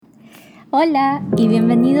Hola y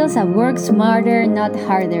bienvenidos a Work Smarter, Not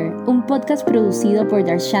Harder, un podcast producido por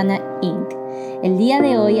Darshana Inc. El día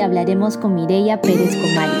de hoy hablaremos con Mireia Pérez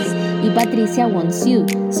Comalis y Patricia Wonsiu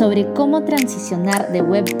sobre cómo transicionar de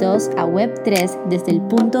Web2 a Web3 desde el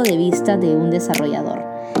punto de vista de un desarrollador.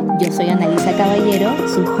 Yo soy Analisa Caballero,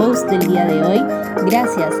 su host del día de hoy.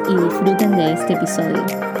 Gracias y disfruten de este episodio.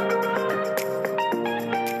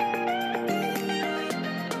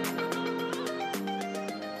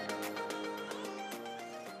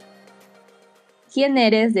 ¿Quién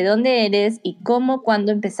eres? ¿De dónde eres? ¿Y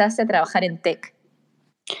cuándo empezaste a trabajar en tech?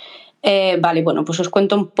 Pues os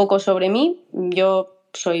cuento un poco sobre mí. Yo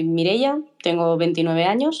soy Mireia, tengo 29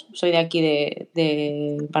 años, soy de aquí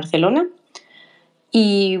de Barcelona.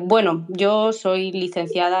 Y bueno, yo soy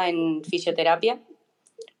licenciada en fisioterapia,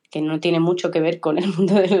 que no tiene mucho que ver con el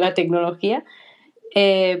mundo de la tecnología.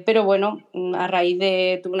 Pero bueno, a raíz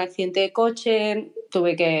tuve un accidente de coche,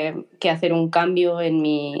 tuve que hacer un cambio en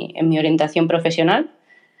mi orientación profesional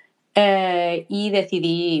y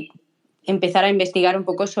decidí empezar a investigar un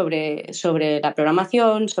poco sobre la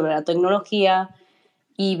programación, sobre la tecnología,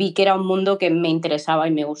 y vi que era un mundo que me interesaba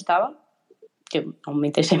y me gustaba, que aún me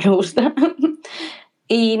interesa y me gusta.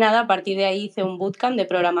 Y nada, a partir de ahí hice un bootcamp de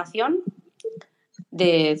programación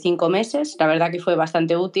de 5 meses. La verdad que fue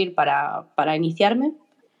bastante útil para iniciarme.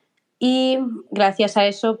 Y gracias a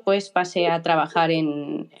eso pues pasé a trabajar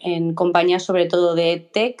en compañías sobre todo de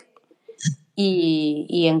tech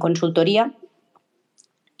y en consultoría.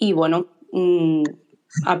 Y bueno,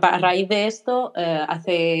 a raíz de esto,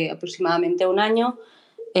 hace aproximadamente un año,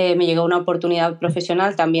 me llegó una oportunidad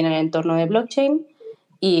profesional también en el entorno de blockchain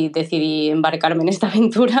y decidí embarcarme en esta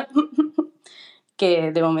aventura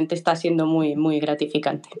que de momento está siendo muy, muy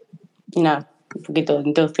gratificante. Y nada, un poquito de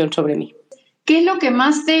introducción sobre mí. ¿Qué es lo que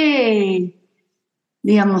más te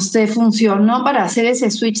funcionó para hacer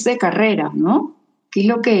ese switch de carrera, ¿no? ¿Qué es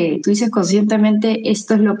lo que tú dices conscientemente,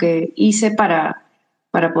 esto es lo que hice para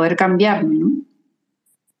poder cambiarme, ¿no?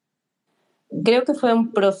 Creo que fue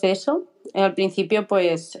un proceso. Al principio,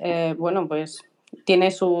 pues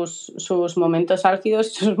tiene sus momentos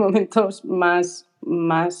álgidos, sus momentos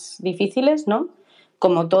más difíciles, ¿no?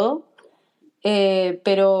 Como todo.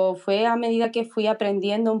 Pero fue a medida que fui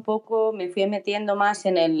aprendiendo un poco, me fui metiendo más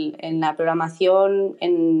en la programación,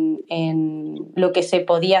 en lo que se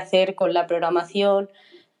podía hacer con la programación,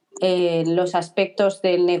 los aspectos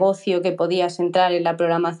del negocio que podías entrar en la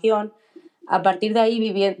programación. A partir de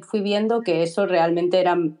ahí fui viendo que eso realmente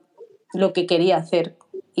era lo que quería hacer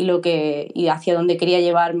y hacia dónde quería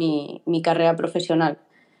llevar mi carrera profesional.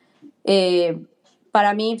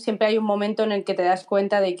 Para mí siempre hay un momento en el que te das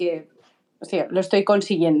cuenta de que lo estoy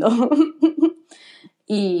consiguiendo.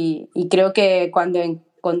 y creo que cuando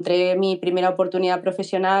encontré mi primera oportunidad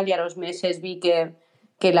profesional y a los meses vi que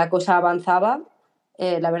la cosa avanzaba,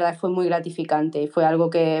 la verdad fue muy gratificante y fue algo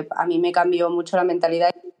que a mí me cambió mucho la mentalidad.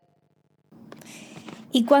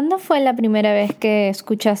 ¿Y cuándo fue la primera vez que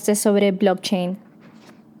escuchaste sobre blockchain?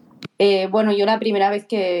 Yo la primera vez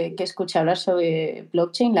que escuché hablar sobre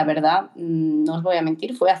blockchain, la verdad, no os voy a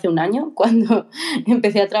mentir, fue hace un año cuando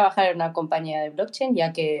empecé a trabajar en una compañía de blockchain,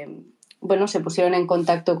 ya que, se pusieron en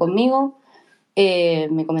contacto conmigo,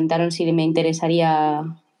 me comentaron si me interesaría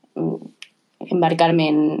embarcarme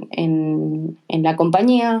en la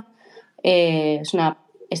compañía. Es una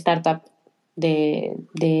startup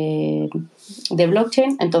de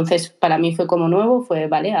blockchain, entonces para mí fue como nuevo, fue,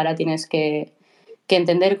 vale, ahora tienes que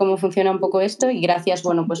entender cómo funciona un poco esto, y gracias,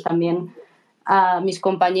 pues también a mis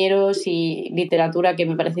compañeros y literatura que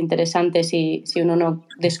me parece interesante si uno no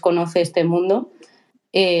desconoce este mundo,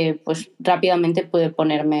 pues rápidamente pude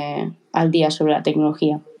ponerme al día sobre la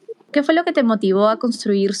tecnología. ¿Qué fue lo que te motivó a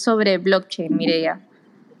construir sobre blockchain, Mireia?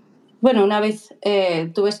 Bueno, una vez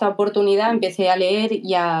tuve esta oportunidad, empecé a leer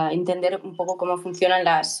y a entender un poco cómo funcionan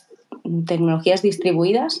las tecnologías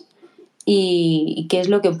distribuidas y qué es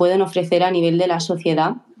lo que pueden ofrecer a nivel de la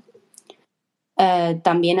sociedad.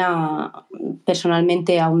 También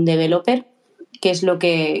personalmente a un developer, qué es lo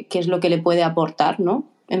que le puede aportar, ¿no?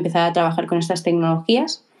 Empezar a trabajar con estas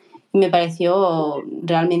tecnologías, y me pareció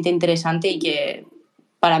realmente interesante y que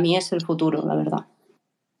para mí es el futuro, la verdad.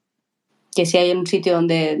 Que si hay un sitio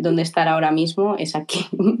donde estar ahora mismo es aquí.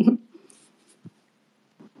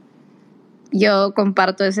 Yo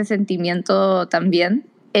comparto ese sentimiento también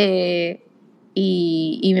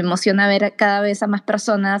y me emociona ver cada vez a más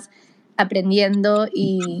personas aprendiendo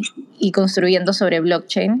y construyendo sobre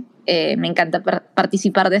blockchain. Me encanta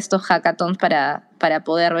participar de estos hackathons para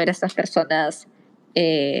poder ver a estas personas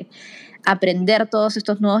aprender todos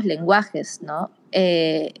estos nuevos lenguajes, ¿no?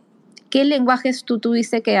 ¿Qué lenguajes tú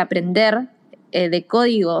tuviste que aprender de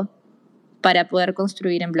código para poder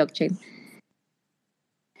construir en blockchain?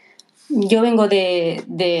 Yo vengo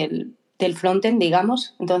del frontend,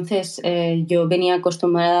 digamos, entonces yo venía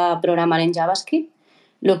acostumbrada a programar en JavaScript,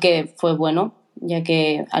 lo que fue bueno, ya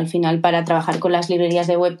que al final para trabajar con las librerías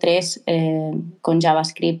de Web3 con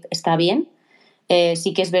JavaScript está bien.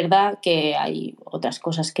 Sí que es verdad que hay otras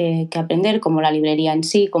cosas que aprender, como la librería en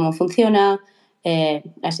sí, cómo funciona,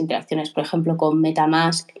 las interacciones, por ejemplo, con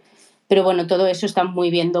MetaMask, pero bueno, todo eso está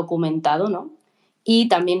muy bien documentado, ¿no? Y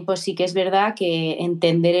también pues sí que es verdad que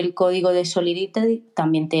entender el código de Solidity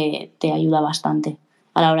también te ayuda bastante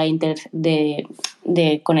a la hora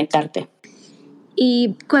de conectarte.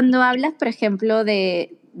 Y cuando hablas, por ejemplo,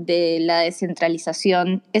 de la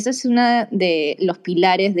descentralización, ese es uno de los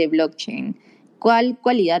pilares de blockchain. ¿Cuál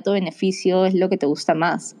cualidad o beneficio es lo que te gusta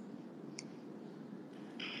más?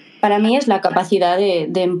 Para mí es la capacidad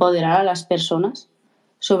de empoderar a las personas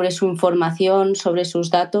sobre su información, sobre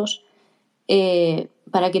sus datos,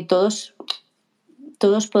 para que todos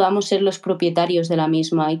podamos ser los propietarios de la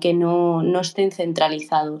misma y que no estén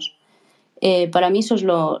centralizados. Para mí eso es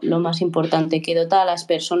lo más importante, que dota a las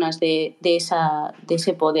personas de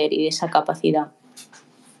ese poder y de esa capacidad.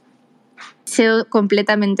 Sé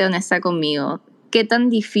completamente honesta conmigo. ¿Qué tan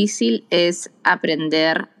difícil es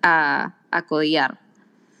aprender a codiar?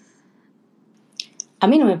 A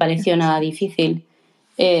mí no me pareció nada difícil.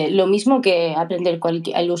 Lo mismo que aprender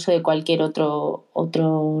el uso de cualquier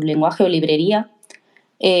otro lenguaje o librería.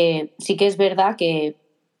 Sí que es verdad que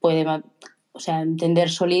entender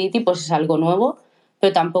Solidity pues es algo nuevo,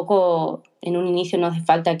 pero tampoco en un inicio no hace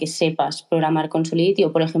falta que sepas programar con Solidity,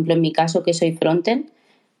 o por ejemplo en mi caso que soy frontend,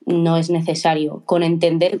 no es necesario. Con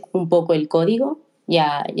entender un poco el código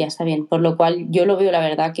ya está bien, por lo cual yo lo veo, la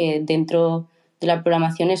verdad, que dentro de la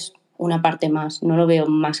programación es una parte más, no lo veo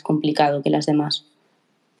más complicado que las demás.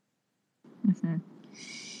 Uh-huh.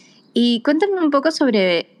 Y cuéntame un poco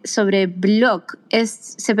sobre block.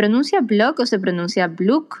 ¿Se pronuncia block o se pronuncia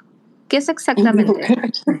block? ¿Qué es exactamente?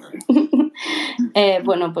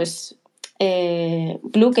 Bueno, pues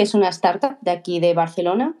Block es una startup de aquí de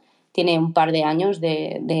Barcelona, tiene un par de años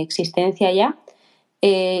de existencia ya.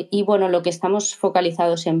 Y bueno, lo que estamos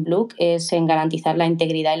focalizados en Block es en garantizar la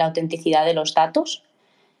integridad y la autenticidad de los datos.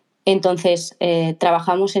 Entonces,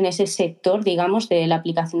 trabajamos en ese sector, digamos, de la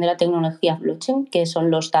aplicación de la tecnología blockchain, que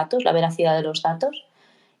son los datos, la veracidad de los datos,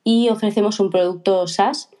 y ofrecemos un producto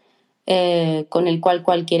SaaS con el cual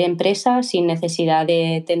cualquier empresa, sin necesidad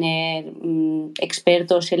de tener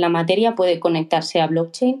expertos en la materia, puede conectarse a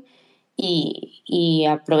blockchain y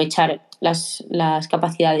aprovechar las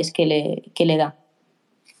capacidades que le da.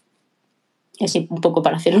 Así un poco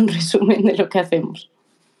para hacer un resumen de lo que hacemos.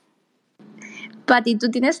 Pati, ¿tú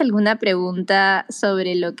tienes alguna pregunta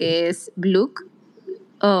sobre lo que es Block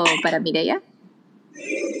o para Mireia?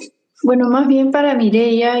 Bueno, más bien para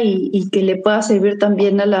Mireia y que le pueda servir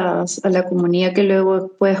también a la comunidad que luego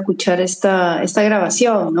pueda escuchar esta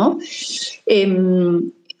grabación, ¿no?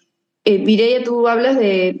 Mireia, tú hablas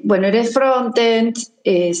de, bueno, eres frontend,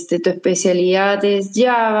 tu especialidad es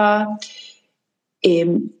Java,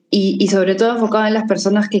 y sobre todo enfocado en las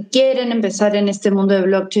personas que quieren empezar en este mundo de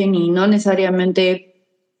blockchain y no necesariamente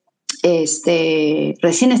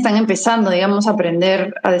recién están empezando, digamos, a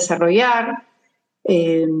aprender a desarrollar.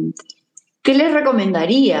 ¿Qué les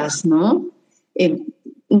recomendarías, no?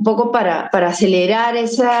 Un poco para acelerar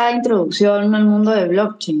esa introducción al mundo de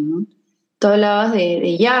blockchain, ¿no? Tú hablabas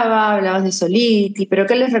de Java, hablabas de Solidity, pero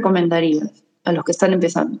 ¿qué les recomendarías a los que están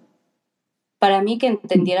empezando? Para mí que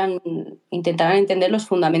intentaran entender los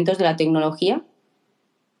fundamentos de la tecnología,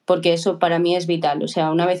 porque eso para mí es vital. O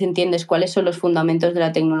sea, una vez entiendes cuáles son los fundamentos de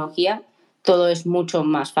la tecnología, todo es mucho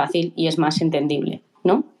más fácil y es más entendible,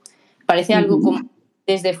 ¿no? Parece algo como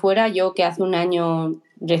desde fuera, yo que hace un año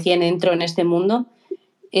recién entro en este mundo,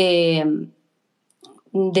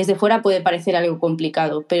 desde fuera puede parecer algo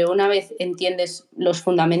complicado, pero una vez entiendes los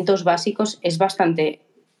fundamentos básicos es bastante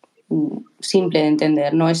simple de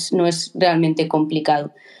entender, no es realmente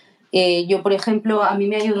complicado. Yo, por ejemplo, a mí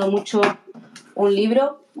me ayudó mucho un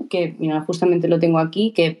libro que, mira, justamente lo tengo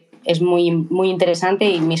aquí, que es muy, muy interesante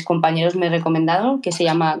y mis compañeros me recomendaron, que se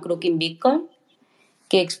llama Cracking Bitcoin,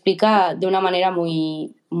 que explica de una manera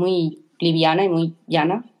muy, muy liviana y muy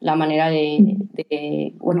llana la manera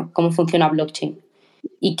de cómo funciona blockchain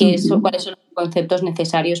y cuáles son los conceptos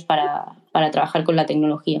necesarios para trabajar con la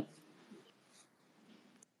tecnología.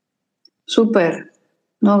 Súper.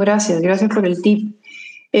 No, gracias por el tip.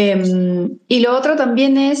 Y lo otro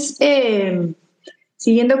también es,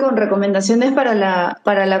 siguiendo con recomendaciones para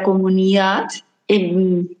la comunidad,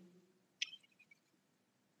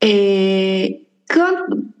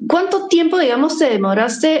 ¿Cuánto tiempo, digamos, te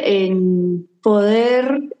demoraste en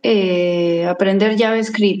poder aprender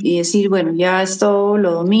JavaScript y decir, bueno, ya esto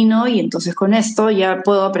lo domino y entonces con esto ya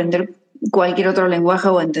puedo aprender cualquier otro lenguaje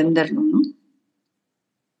o entenderlo, ¿no?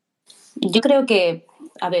 Yo creo que,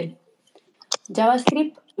 a ver,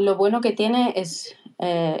 JavaScript lo bueno que tiene es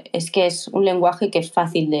que es un lenguaje que es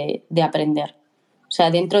fácil de aprender. O sea,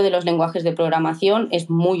 dentro de los lenguajes de programación es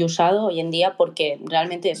muy usado hoy en día porque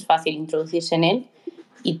realmente es fácil introducirse en él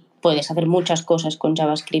y puedes hacer muchas cosas con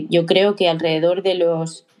JavaScript. Yo creo que alrededor de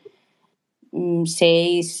los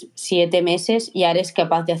 6, 7 meses ya eres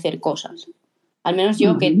capaz de hacer cosas. Al menos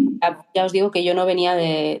yo, que ya os digo que yo no venía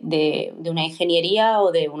de una ingeniería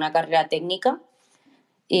o de una carrera técnica,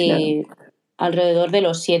 y alrededor de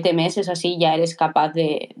los 7 meses así ya eres capaz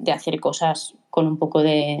de hacer cosas con un poco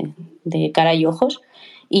de cara y ojos.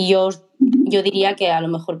 Y yo diría que a lo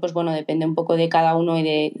mejor, pues bueno, depende un poco de cada uno y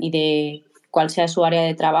de cuál sea su área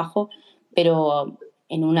de trabajo, pero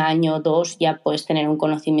en 1 año o 2 ya puedes tener un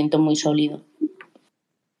conocimiento muy sólido.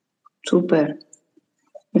 Súper,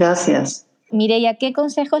 gracias. Mireia, ¿qué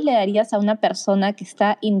consejos le darías a una persona que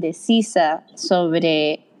está indecisa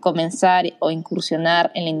sobre comenzar o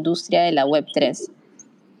incursionar en la industria de la Web3?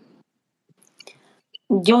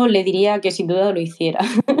 Yo le diría que sin duda lo hiciera.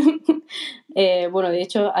 Bueno, de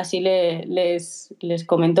hecho, así les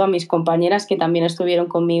comento a mis compañeras que también estuvieron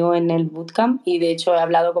conmigo en el bootcamp, y de hecho he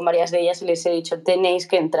hablado con varias de ellas y les he dicho, tenéis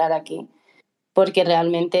que entrar aquí, porque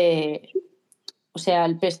realmente, o sea,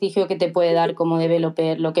 el prestigio que te puede dar como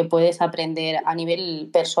developer, lo que puedes aprender a nivel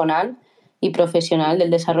personal y profesional,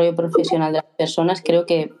 del desarrollo profesional de las personas, creo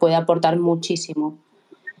que puede aportar muchísimo.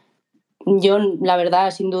 Yo, la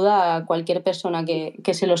verdad, sin duda, a cualquier persona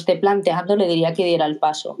que se lo esté planteando le diría que diera el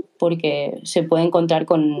paso, porque se puede encontrar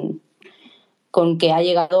con que ha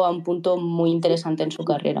llegado a un punto muy interesante en su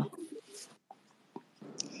carrera.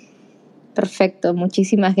 Perfecto,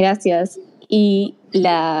 muchísimas gracias. Y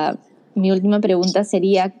mi última pregunta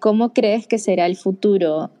sería, ¿cómo crees que será el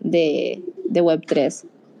futuro de Web3?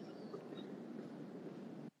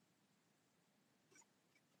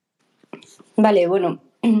 Vale, bueno,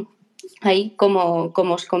 ahí como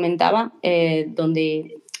os comentaba,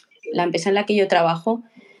 donde la empresa en la que yo trabajo,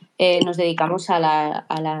 nos dedicamos a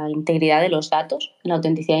la integridad de los datos, la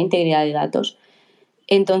autenticidad e integridad de datos.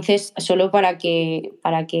 Entonces, solo para que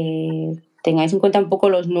tengáis en cuenta un poco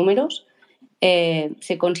los números,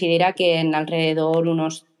 se considera que en alrededor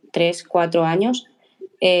unos 3, 4 años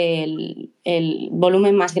el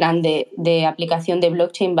volumen más grande de aplicación de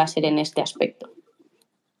blockchain va a ser en este aspecto,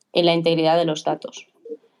 en la integridad de los datos.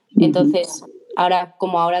 Entonces, ahora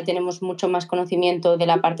tenemos mucho más conocimiento de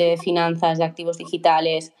la parte de finanzas, de activos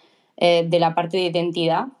digitales, de la parte de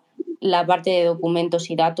identidad, la parte de documentos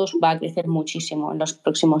y datos va a crecer muchísimo en los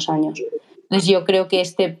próximos años. Entonces, yo creo que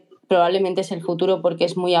este probablemente es el futuro porque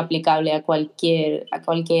es muy aplicable a cualquier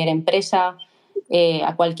empresa,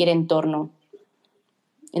 a cualquier entorno.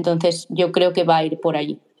 Entonces, yo creo que va a ir por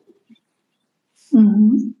allí.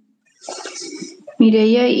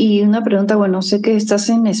 Mireia, y una pregunta, bueno, sé que estás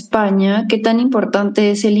en España, ¿qué tan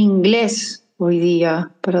importante es el inglés hoy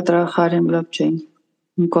día para trabajar en blockchain?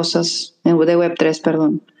 En cosas de Web3,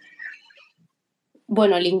 perdón.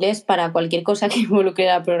 Bueno, el inglés para cualquier cosa que involucre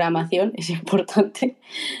la programación es importante.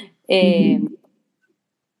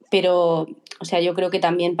 Pero, o sea, yo creo que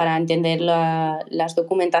también para entender las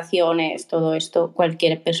documentaciones, todo esto,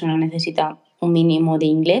 cualquier persona necesita un mínimo de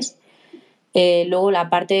inglés. Luego,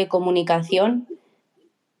 la parte de comunicación,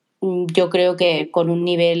 yo creo que con un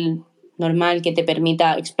nivel normal que te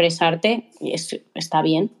permita expresarte, está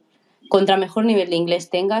bien. Contra mejor nivel de inglés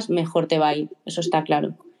tengas, mejor te va a ir, eso está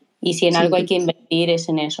claro. Y si en algo hay que invertir es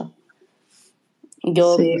en eso.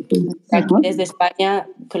 Yo, aquí desde España,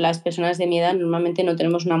 con las personas de mi edad, normalmente no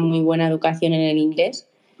tenemos una muy buena educación en el inglés,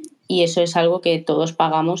 y eso es algo que todos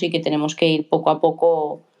pagamos y que tenemos que ir poco a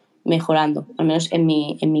poco mejorando, al menos en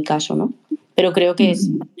mi caso, ¿no? Pero creo que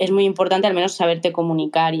es muy importante al menos saberte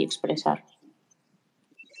comunicar y expresar.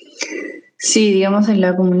 Sí, digamos, en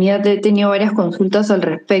la comunidad he tenido varias consultas al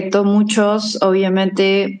respecto. Muchos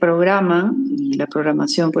obviamente programan, y la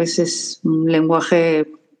programación pues es un lenguaje,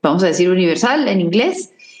 vamos a decir, universal en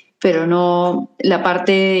inglés, pero no la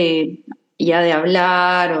parte ya de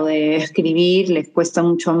hablar o de escribir les cuesta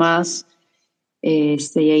mucho más. Y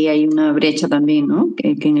ahí hay una brecha también, ¿no?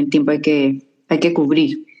 Que en el tiempo hay que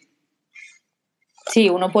cubrir. Sí,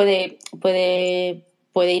 uno puede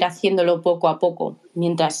ir haciéndolo poco a poco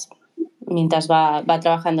mientras va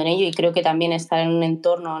trabajando en ello, y creo que también estar en un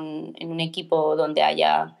entorno, en un equipo donde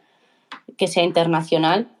que sea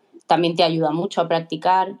internacional, también te ayuda mucho a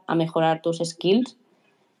practicar, a mejorar tus skills,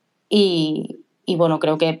 y bueno,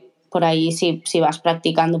 creo que por ahí si vas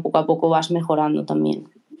practicando poco a poco vas mejorando también.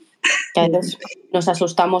 Que a veces nos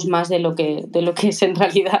asustamos más de lo que es en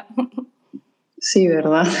realidad. Sí,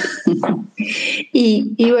 ¿verdad?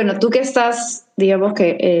 Y bueno, tú que estás, digamos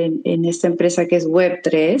que en esta empresa que es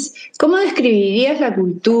Web3, ¿cómo describirías la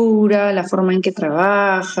cultura, la forma en que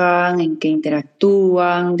trabajan, en que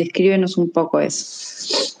interactúan? Descríbenos un poco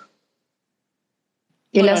eso.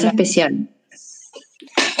 ¿Qué la Bueno, hace especial?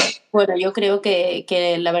 Bueno, yo creo que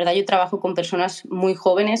la verdad yo trabajo con personas muy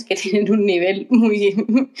jóvenes que tienen un nivel muy,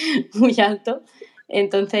 muy alto.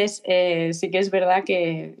 Entonces, sí que es verdad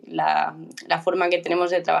que la forma que tenemos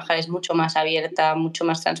de trabajar es mucho más abierta, mucho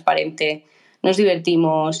más transparente. Nos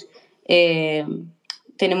divertimos,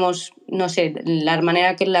 tenemos, no sé, la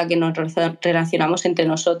manera en la que nos relacionamos entre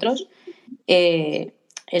nosotros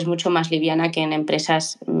es mucho más liviana que en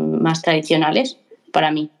empresas más tradicionales para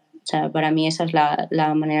mí. O sea, para mí esa es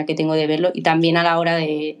la manera que tengo de verlo. Y también a la hora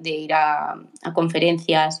de ir a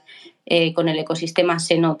conferencias con el ecosistema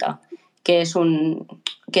se nota que es un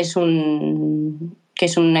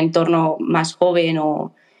entorno más joven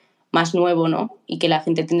o más nuevo, ¿no? Y que la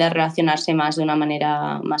gente tiende a relacionarse más de una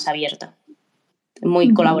manera más abierta,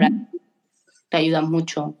 muy colaborativa. Te ayudan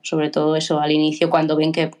mucho, sobre todo eso al inicio, cuando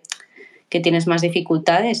ven que tienes más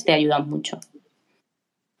dificultades, te ayudan mucho.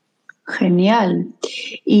 Genial.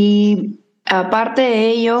 Y aparte de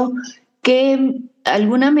ello,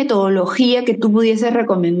 ¿alguna metodología que tú pudieses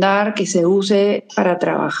recomendar que se use para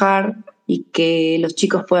trabajar y que los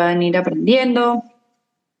chicos puedan ir aprendiendo?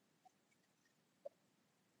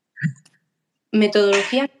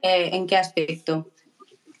 ¿Metodología en qué aspecto?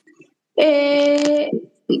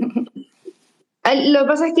 Lo que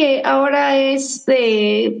pasa es que ahora es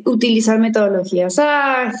de utilizar metodologías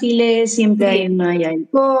ágiles, siempre hay Sí. un Agile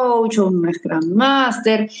Coach o un Scrum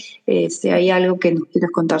Master. ¿Hay algo que nos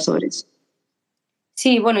quieras contar sobre eso?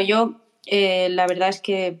 Sí, bueno, yo la verdad es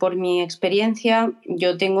que por mi experiencia,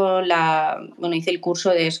 yo tengo hice el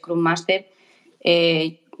curso de Scrum Master.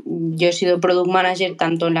 Yo he sido Product Manager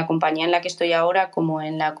tanto en la compañía en la que estoy ahora como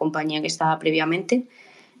en la compañía que estaba previamente.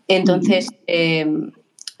 Entonces,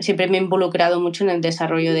 siempre me he involucrado mucho en el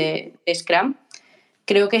desarrollo de Scrum.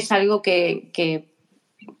 Creo que es algo que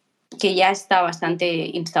ya está bastante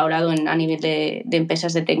instaurado a nivel de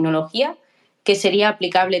empresas de tecnología, que sería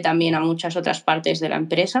aplicable también a muchas otras partes de la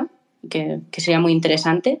empresa, que sería muy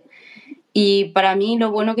interesante. Y para mí lo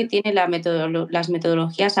bueno que tiene las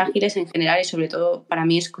metodologías ágiles en general, y sobre todo para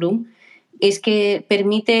mí Scrum, es que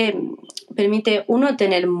permite uno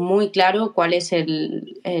tener muy claro cuál es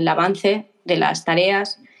el avance de las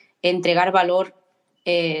tareas, entregar valor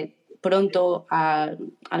pronto a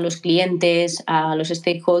los clientes, a los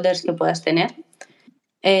stakeholders que puedas tener.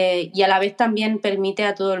 Y a la vez también permite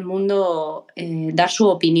a todo el mundo dar su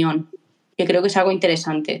opinión, que creo que es algo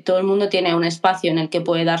interesante. Todo el mundo tiene un espacio en el que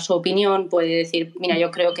puede dar su opinión, puede decir, mira, yo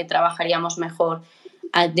creo que trabajaríamos mejor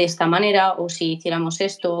de esta manera, o si hiciéramos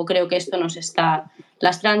esto, o creo que esto nos está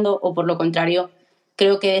lastrando, o por lo contrario,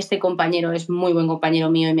 creo que este compañero es muy buen compañero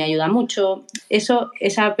mío y me ayuda mucho.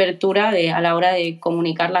 Esa apertura a la hora de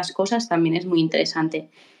comunicar las cosas también es muy interesante.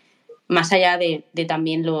 Más allá de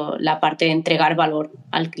también la parte de entregar valor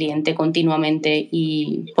al cliente continuamente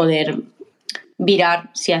y poder virar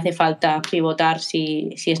si hace falta, pivotar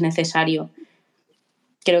si es necesario.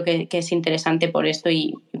 Creo que es interesante por esto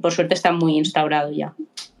y por suerte está muy instaurado ya.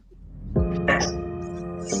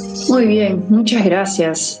 Muy bien, muchas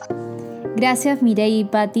gracias. Gracias Mireia y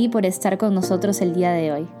Patti por estar con nosotros el día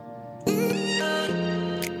de hoy.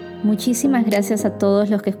 Muchísimas gracias a todos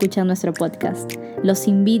los que escuchan nuestro podcast. Los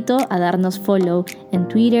invito a darnos follow en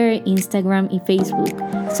Twitter, Instagram y Facebook.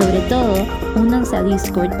 Sobre todo, únanse a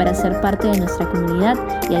Discord para ser parte de nuestra comunidad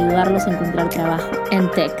y ayudarlos a encontrar trabajo en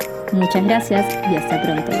tech. Muchas gracias y hasta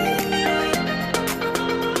pronto.